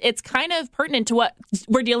because it's kind of pertinent to what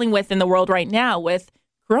we're dealing with in the world right now with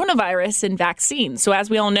coronavirus and vaccines. So as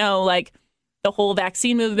we all know, like the whole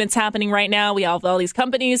vaccine movement's happening right now. We have all these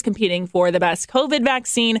companies competing for the best COVID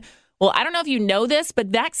vaccine. Well, I don't know if you know this, but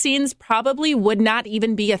vaccines probably would not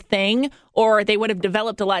even be a thing, or they would have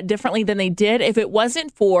developed a lot differently than they did if it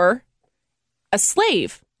wasn't for a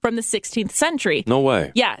slave from the 16th century. No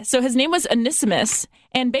way. Yeah. So his name was Onesimus.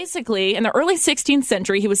 And basically, in the early 16th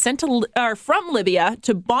century, he was sent from Libya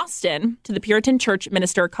to Boston to the Puritan church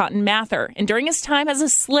minister Cotton Mather. And during his time as a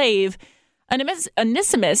slave,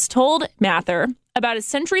 Onesimus told Mather about a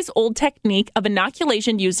centuries-old technique of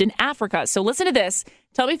inoculation used in Africa. So listen to this.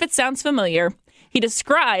 Tell me if it sounds familiar. He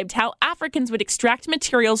described how Africans would extract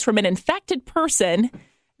materials from an infected person,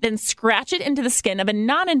 then scratch it into the skin of a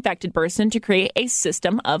non-infected person to create a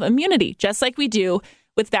system of immunity, just like we do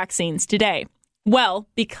with vaccines today. Well,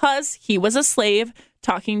 because he was a slave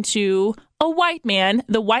talking to a white man,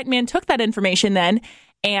 the white man took that information then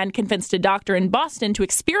and convinced a doctor in Boston to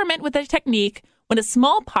experiment with the technique when a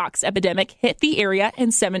smallpox epidemic hit the area in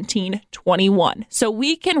 1721. So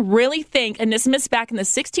we can really thank Onesimus back in the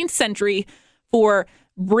 16th century for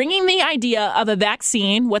bringing the idea of a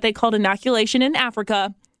vaccine, what they called inoculation in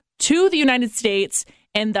Africa, to the United States,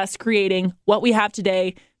 and thus creating what we have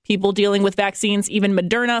today. People dealing with vaccines, even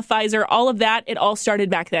Moderna, Pfizer, all of that, it all started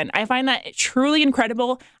back then. I find that truly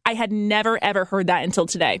incredible. I had never, ever heard that until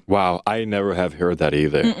today. Wow, I never have heard that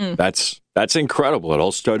either. That's incredible. It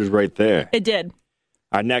all started right there. It did.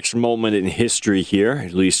 Our next moment in history here,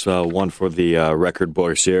 at least one for the record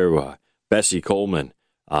books here, Bessie Coleman.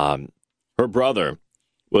 Her brother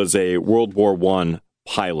was a World War I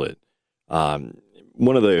pilot.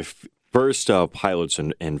 One of the first pilots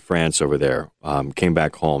in France over there came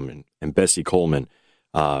back home, and Bessie Coleman,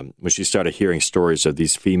 when she started hearing stories of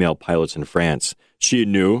these female pilots in France, she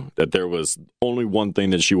knew that there was only one thing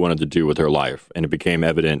that she wanted to do with her life, and it became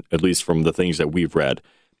evident, at least from the things that we've read.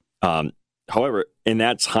 However, in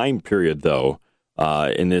that time period, though,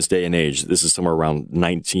 in this day and age, this is somewhere around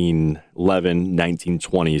 1911,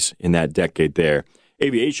 1920s, in that decade there,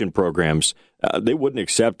 aviation programs, they wouldn't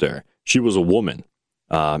accept her. She was a woman.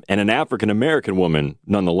 And an African-American woman,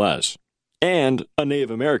 nonetheless, and a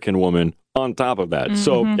Native American woman on top of that.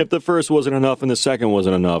 So if the first wasn't enough and the second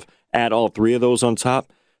wasn't enough, add all three of those on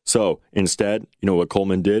top. So instead, you know what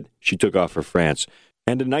Coleman did? She took off for France.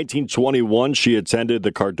 And in 1921, she attended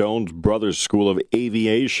the Cardone Brothers School of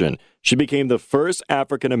Aviation. She became the first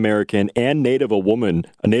African-American and Native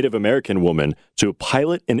American woman to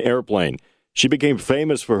pilot an airplane. She became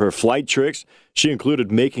famous for her flight tricks. She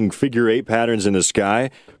included making figure-8 patterns in the sky.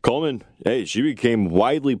 Coleman, she became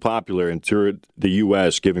widely popular and toured the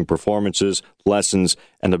U.S., giving performances, lessons,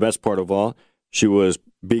 and the best part of all, she was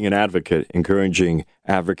being an advocate, encouraging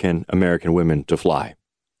African-American women to fly.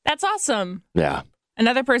 That's awesome. Yeah.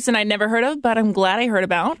 Another person I'd never heard of, but I'm glad I heard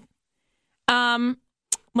about.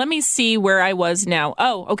 Let me see where I was now.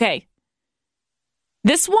 Oh, okay.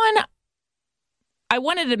 This one I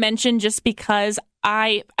wanted to mention just because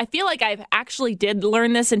I feel like I've actually did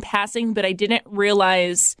learn this in passing, but I didn't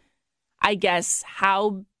realize, I guess,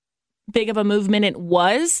 how big of a movement it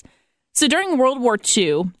was. So during World War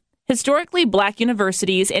II, historically black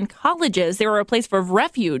universities and colleges, they were a place for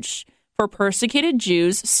refuge for persecuted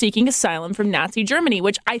Jews seeking asylum from Nazi Germany,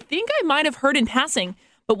 which I think I might have heard in passing.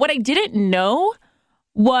 But what I didn't know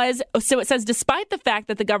was, so it says, despite the fact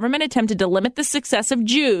that the government attempted to limit the success of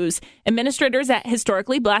Jews, administrators at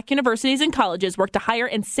historically black universities and colleges worked to hire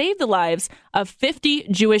and save the lives of 50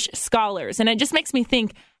 Jewish scholars. And it just makes me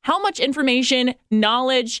think how much information,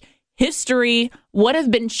 knowledge, history would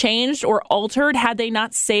have been changed or altered had they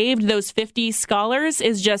not saved those 50 scholars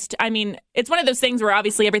is just, I mean, it's one of those things where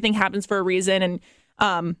obviously everything happens for a reason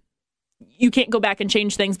and you can't go back and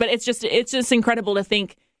change things. But it's just incredible to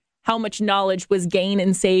think how much knowledge was gained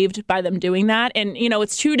and saved by them doing that. And, you know,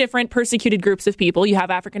 it's two different persecuted groups of people. You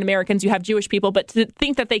have African Americans, you have Jewish people, but to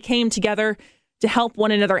think that they came together to help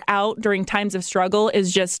one another out during times of struggle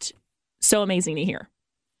is just so amazing to hear.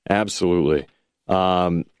 Absolutely.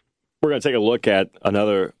 We're going to take a look at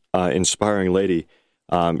another inspiring lady.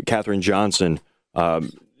 Katherine Johnson,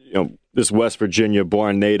 this West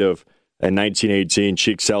Virginia-born native in 1918,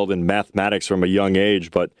 she excelled in mathematics from a young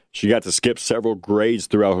age, but she got to skip several grades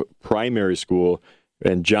throughout primary school.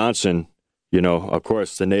 And Johnson, of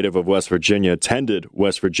course, the native of West Virginia, attended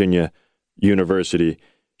West Virginia University.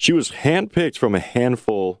 She was handpicked from a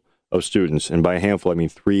handful of students, and by a handful, I mean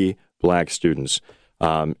 3 black students,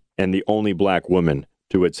 and the only black woman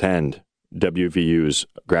to attend WVU's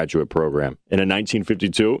graduate program. And in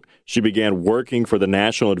 1952, she began working for the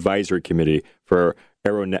National Advisory Committee for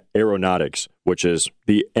Aeronautics, which is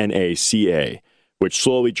the NACA, which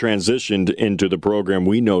slowly transitioned into the program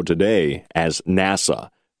we know today as NASA.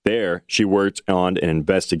 There, she worked on an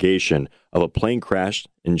investigation of a plane crash,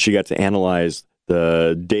 and she got to analyze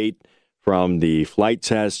the date from the flight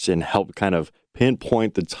tests and help kind of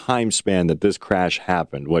pinpoint the time span that this crash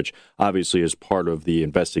happened, which obviously is part of the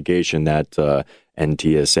investigation that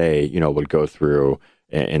NTSA, would go through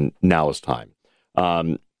in now's time.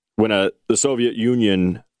 When the Soviet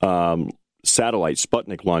Union satellite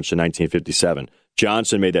Sputnik launched in 1957,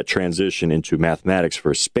 Johnson made that transition into mathematics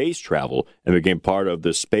for space travel and became part of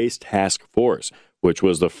the Space Task Force, which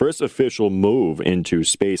was the first official move into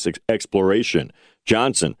space exploration.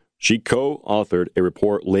 Johnson, she co-authored a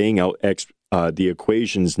report laying out the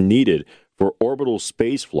equations needed for orbital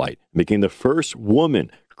space flight and became the first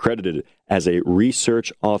woman credited as a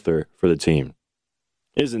research author for the team.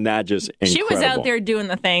 Isn't that just incredible? She was out there doing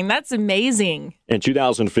the thing. That's amazing. In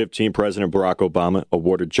 2015, President Barack Obama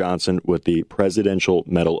awarded Johnson with the Presidential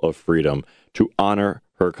Medal of Freedom to honor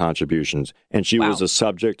her contributions. And she was the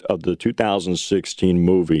subject of the 2016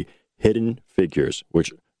 movie Hidden Figures,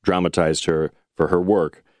 which dramatized her for her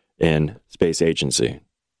work in space agency.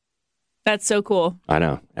 That's so cool. I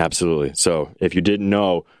know. Absolutely. So if you didn't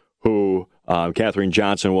know who Katherine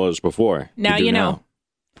Johnson was before, now you know.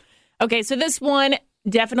 Okay, so this one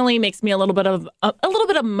definitely makes me a little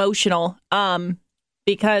bit emotional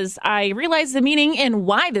because I realize the meaning and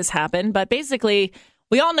why this happened. But basically,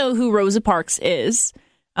 we all know who Rosa Parks is.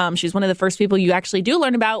 She's one of the first people you actually do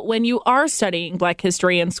learn about when you are studying Black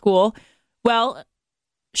history in school. Well,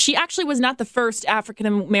 she actually was not the first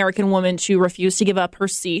African-American woman to refuse to give up her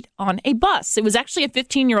seat on a bus. It was actually a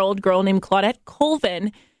 15-year-old girl named Claudette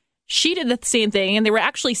Colvin. She did the same thing, and there were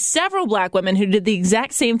actually several black women who did the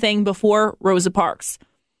exact same thing before Rosa Parks.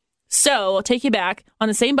 So, I'll take you back. On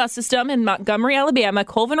the same bus system in Montgomery, Alabama,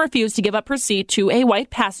 Colvin refused to give up her seat to a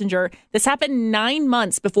white passenger. This happened 9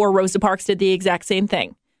 months before Rosa Parks did the exact same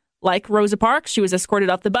thing. Like Rosa Parks, she was escorted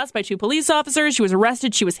off the bus by 2 police officers. She was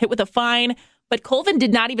arrested. She was hit with a fine. But Colvin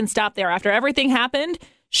did not even stop there. After everything happened,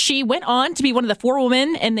 she went on to be one of the 4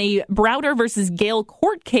 women in the Browder versus Gale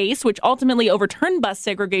court case, which ultimately overturned bus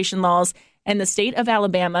segregation laws in the state of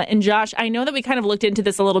Alabama. And Josh, I know that we kind of looked into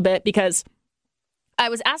this a little bit because I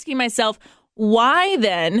was asking myself, why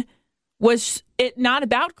then was it not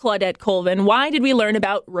about Claudette Colvin? Why did we learn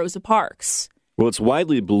about Rosa Parks? Well, it's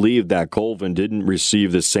widely believed that Colvin didn't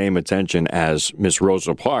receive the same attention as Miss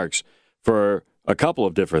Rosa Parks for a couple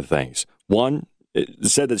of different things. One, it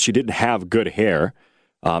said that she didn't have good hair.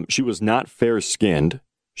 She was not fair-skinned.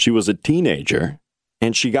 She was a teenager,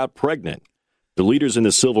 and she got pregnant. The leaders in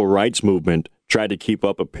the civil rights movement tried to keep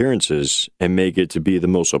up appearances and make it to be the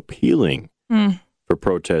most appealing for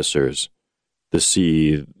protesters to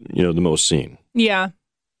see, the most seen. Yeah.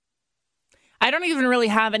 I don't even really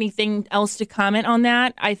have anything else to comment on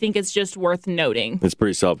that. I think it's just worth noting. It's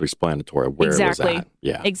pretty self-explanatory where it was at.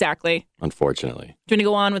 Yeah. Exactly. Unfortunately. Do you want to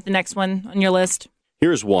go on with the next one on your list?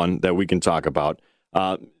 Here's one that we can talk about.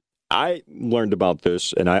 I learned about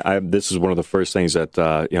this, and this is one of the first things that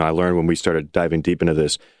I learned when we started diving deep into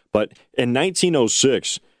this. But in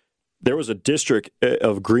 1906, there was a district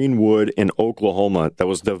of Greenwood in Oklahoma that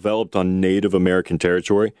was developed on Native American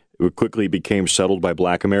territory. It quickly became settled by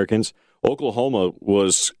Black Americans. Oklahoma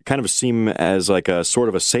was kind of seen as like a sort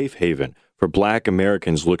of a safe haven for Black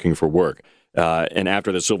Americans looking for work. And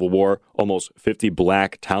after the Civil War, almost 50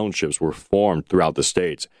 Black townships were formed throughout the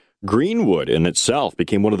states. Greenwood in itself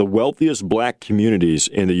became one of the wealthiest Black communities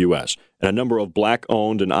in the U.S., and a number of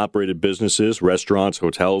Black-owned and operated businesses, restaurants,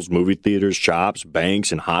 hotels, movie theaters, shops,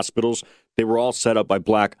 banks, and hospitals, they were all set up by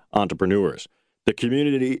Black entrepreneurs. The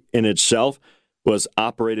community in itself was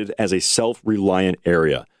operated as a self-reliant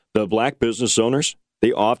area. The Black business owners,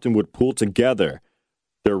 they often would pool together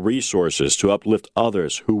their resources to uplift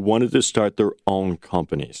others who wanted to start their own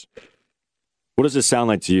companies. What does this sound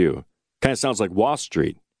like to you? Kind of sounds like Wall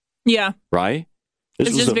Street. Yeah. Right?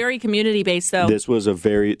 It's just very community-based, though. This was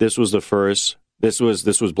the first This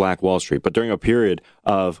was Black Wall Street. But during a period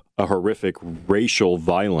of a horrific racial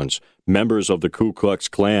violence, members of the Ku Klux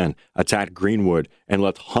Klan attacked Greenwood and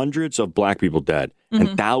left hundreds of black people dead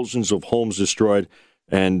and thousands of homes destroyed.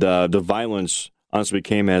 And the violence honestly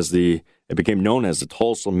became known as the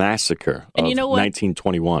Tulsa Massacre of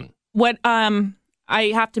 1921. What I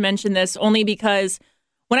have to mention this only because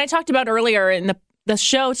when I talked about earlier in the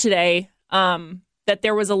show today, that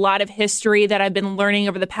there was a lot of history that I've been learning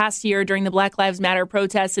over the past year during the Black Lives Matter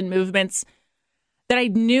protests and movements that I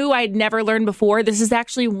knew I'd never learned before. This is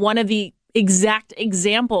actually one of the exact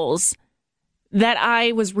examples that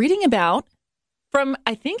I was reading about from,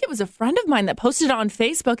 I think it was a friend of mine that posted it on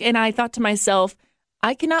Facebook, and I thought to myself,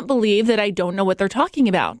 I cannot believe that I don't know what they're talking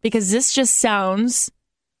about, because this just sounds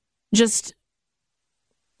just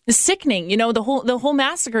sickening, the whole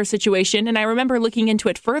massacre situation. And I remember looking into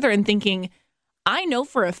it further and thinking, I know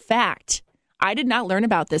for a fact I did not learn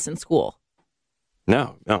about this in school.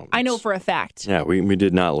 No. I know for a fact. Yeah, we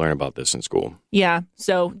did not learn about this in school. Yeah,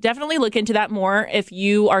 so definitely look into that more if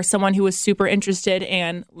you are someone who is super interested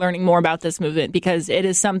in learning more about this movement, because it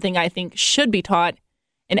is something I think should be taught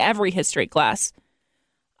in every history class.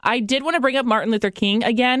 I did want to bring up Martin Luther King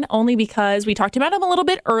again, only because we talked about him a little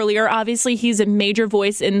bit earlier. Obviously, he's a major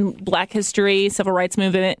voice in Black history, civil rights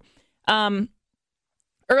movement.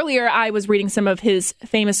 Earlier, I was reading some of his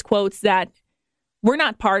famous quotes that were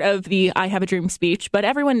not part of the I Have a Dream speech, but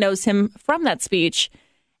everyone knows him from that speech.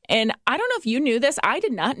 And I don't know if you knew this. I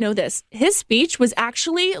did not know this. His speech was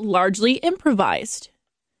actually largely improvised.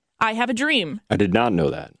 I Have a Dream. I did not know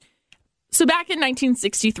that. So back in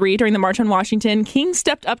 1963, during the March on Washington, King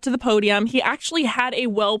stepped up to the podium. He actually had a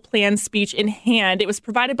well-planned speech in hand. It was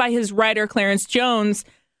provided by his writer, Clarence Jones.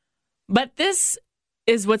 But this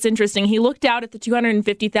is what's interesting. He looked out at the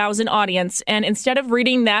 250,000 audience, and instead of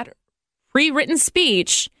reading that pre-written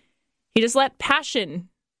speech, he just let passion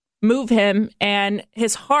move him and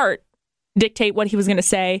his heart dictate what he was going to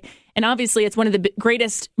say. And obviously, it's one of the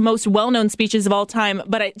greatest, most well-known speeches of all time,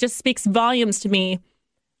 but it just speaks volumes to me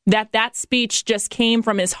that speech just came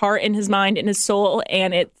from his heart and his mind and his soul,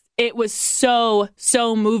 and it was so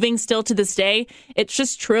moving still to this day. It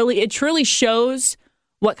truly shows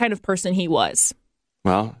what kind of person he was.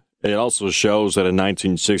 Well, it also shows that in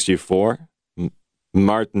 1964,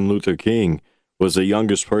 Martin Luther King was the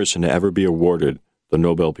youngest person to ever be awarded the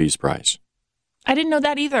Nobel Peace Prize. I didn't know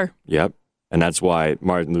that either. Yep, and that's why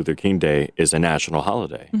Martin Luther King Day is a national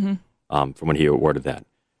holiday from when he awarded that.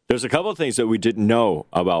 There's a couple of things that we didn't know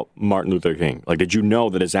about Martin Luther King. Like, did you know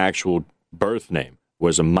that his actual birth name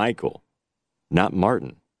was Michael, not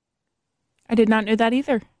Martin? I did not know that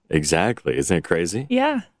either. Exactly. Isn't it crazy?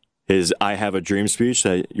 Yeah. His I Have a Dream speech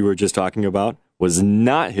that you were just talking about was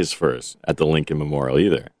not his first at the Lincoln Memorial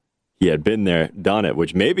either. He had been there, done it,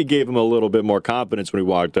 which maybe gave him a little bit more confidence when he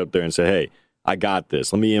walked up there and said, hey, I got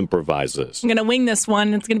this. Let me improvise this. I'm going to wing this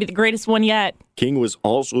one. It's going to be the greatest one yet. King was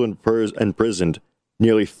also imprisoned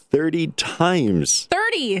nearly 30 times.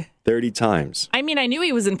 30 times. I mean, I knew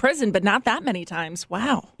he was in prison, but not that many times.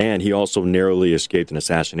 Wow. And he also narrowly escaped an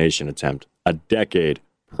assassination attempt a decade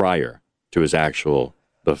prior to his actual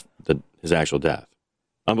death.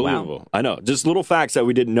 Unbelievable. Wow. I know. Just little facts that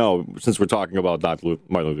we didn't know since we're talking about Martin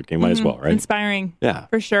Luther King. Might as well, right? Inspiring. Yeah.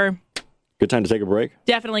 For sure. Good time to take a break?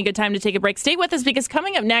 Definitely good time to take a break. Stay with us, because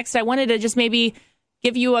coming up next, I wanted to just maybe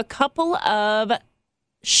give you a couple of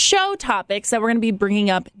show topics that we're going to be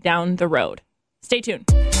bringing up down the road. Stay tuned.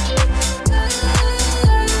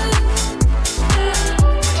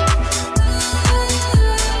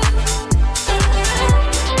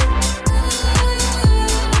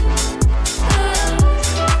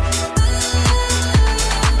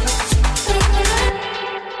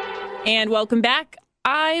 And welcome back.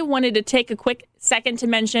 I wanted to take a quick second to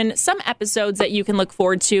mention some episodes that you can look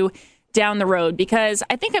forward to down the road, because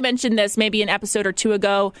I think I mentioned this maybe an episode or two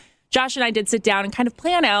ago. Josh and I did sit down and kind of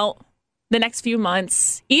plan out the next few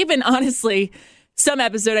months, even honestly, some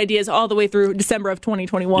episode ideas all the way through December of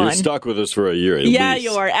 2021. You're stuck with us for a year at least. Yeah,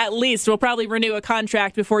 you are. At least. We'll probably renew a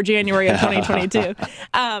contract before January of 2022.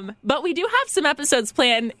 But we do have some episodes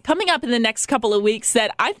planned coming up in the next couple of weeks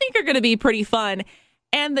that I think are going to be pretty fun.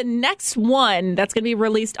 And the next one that's going to be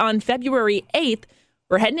released on February 8th,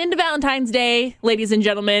 we're heading into Valentine's Day, ladies and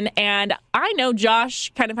gentlemen. And I know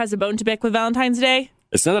Josh kind of has a bone to pick with Valentine's Day.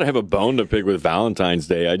 It's not that I have a bone to pick with Valentine's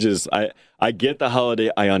Day. I get the holiday.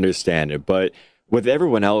 I understand it. But with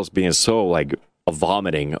everyone else being so like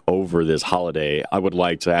vomiting over this holiday, I would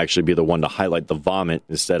like to actually be the one to highlight the vomit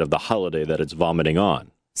instead of the holiday that it's vomiting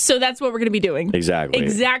on. So that's what we're going to be doing. Exactly.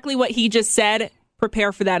 Exactly what he just said.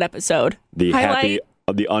 Prepare for that episode.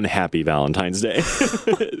 The unhappy Valentine's Day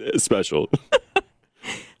special.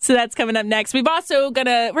 So that's coming up next. We're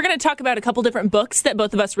gonna talk about a couple different books that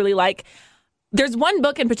both of us really like. There's one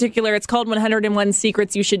book in particular. It's called 101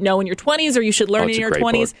 Secrets You Should Know in Your 20s or You Should Learn in Your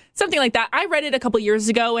 20s. Something like that. I read it a couple years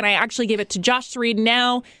ago, and I actually gave it to Josh to read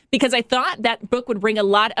now because I thought that book would bring a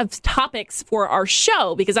lot of topics for our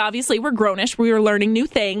show because obviously we're grownish. We are learning new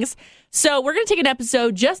things. So we're going to take an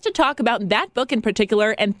episode just to talk about that book in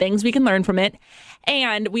particular and things we can learn from it.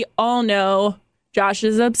 And we all know Josh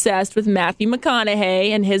is obsessed with Matthew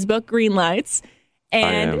McConaughey and his book Green Lights. And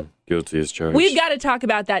I am guilty as charged. We've got to talk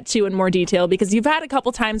about that, too, in more detail, because you've had a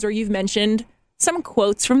couple times where you've mentioned some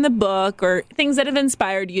quotes from the book or things that have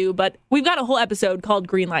inspired you, but we've got a whole episode called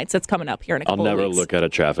Green Lights that's coming up here in a couple of weeks. I'll never look at a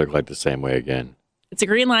traffic light the same way again. It's a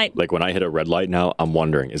green light. Like, when I hit a red light now, I'm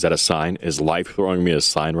wondering, is that a sign? Is life throwing me a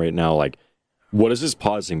sign right now? Like, what is this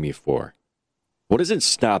pausing me for? What is it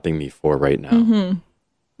stopping me for right now? Mm-hmm.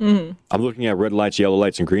 Mm-hmm. I'm looking at red lights, yellow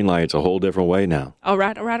lights, and green lights a whole different way now. All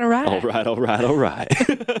right. All right.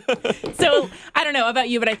 So, I don't know about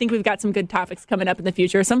you, but I think we've got some good topics coming up in the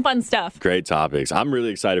future. Some fun stuff. Great topics. I'm really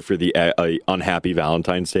excited for the Unhappy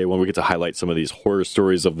Valentine's Day when we get to highlight some of these horror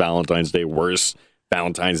stories of Valentine's Day, worse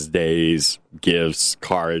Valentine's Days, gifts,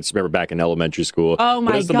 cards. Remember back in elementary school? Oh,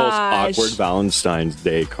 my gosh. What is the most awkward Valentine's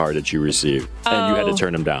Day card that you received? And you had to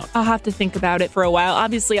turn them down. I'll have to think about it for a while.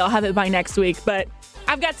 Obviously, I'll have it by next week, but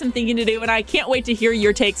I've got some thinking to do, and I can't wait to hear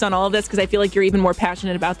your takes on all of this because I feel like you're even more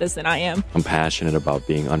passionate about this than I am. I'm passionate about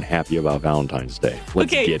being unhappy about Valentine's Day.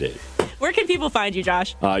 Let's get it. Where can people find you,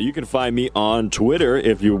 Josh? You can find me on Twitter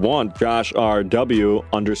if you want,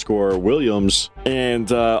 JoshRW_Williams,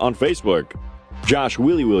 and on Facebook, Josh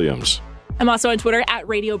Willie Williams. I'm also on Twitter at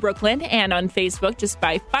Radio Brooklyn and on Facebook just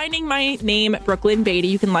by finding my name, Brooklyn Beatty.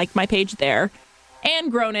 You can like my page there.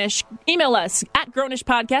 And Grownish, email us at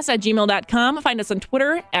grownishpodcast@gmail.com. Find us on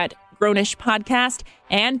Twitter at Grownish Podcast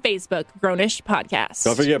and Facebook, Grownish Podcast.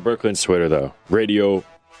 Don't forget Brooklyn's Twitter, though. Radio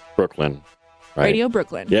Brooklyn. Right? Radio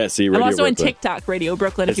Brooklyn. Yeah, see, Radio I'm also Brooklyn. on TikTok, Radio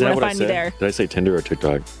Brooklyn, if you want to find me there. Did I say Tinder or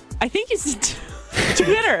TikTok? I think you said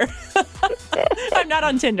Twitter. I'm not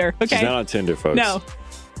on Tinder, okay? She's not on Tinder, folks. No.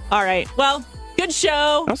 All right. Well, good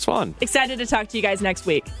show. That was fun. Excited to talk to you guys next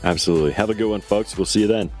week. Absolutely. Have a good one, folks. We'll see you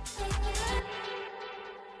then.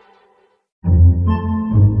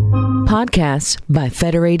 Podcasts by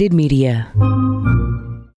Federated Media.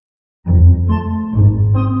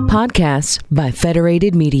 Podcasts by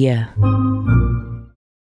Federated Media.